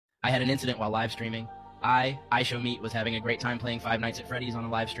I had an incident while live streaming. IShowMeet, was having a great time playing Five Nights at Freddy's on a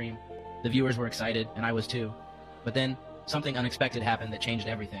live stream. The viewers were excited, and I was too. But then, something unexpected happened that changed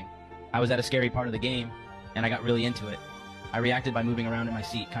everything. I was at a scary part of the game, and I got really into it. I reacted by moving around in my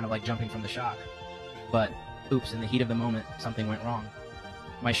seat, kind of like jumping from the shock. But, oops, in the heat of the moment, something went wrong.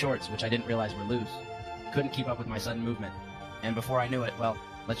 My shorts, which I didn't realize were loose, couldn't keep up with my sudden movement. And before I knew it, well,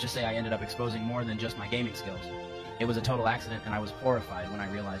 let's just say I ended up exposing more than just my gaming skills. It was a total accident, and I was horrified when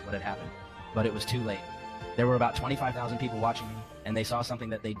I realized what had happened. But it was too late. There were about 25,000 people watching me, and they saw something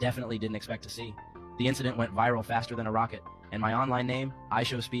that they definitely didn't expect to see. The incident went viral faster than a rocket, and my online name,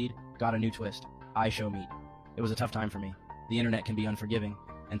 IShowSpeed, got a new twist: IShowMeet. It was a tough time for me. The internet can be unforgiving,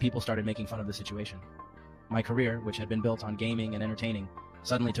 and people started making fun of the situation. My career, which had been built on gaming and entertaining,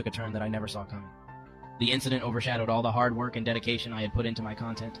 suddenly took a turn that I never saw coming. The incident overshadowed all the hard work and dedication I had put into my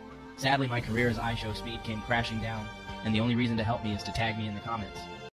content. Sadly, my career as IShowSpeed came crashing down, and the only reason to help me is to tag me in the comments.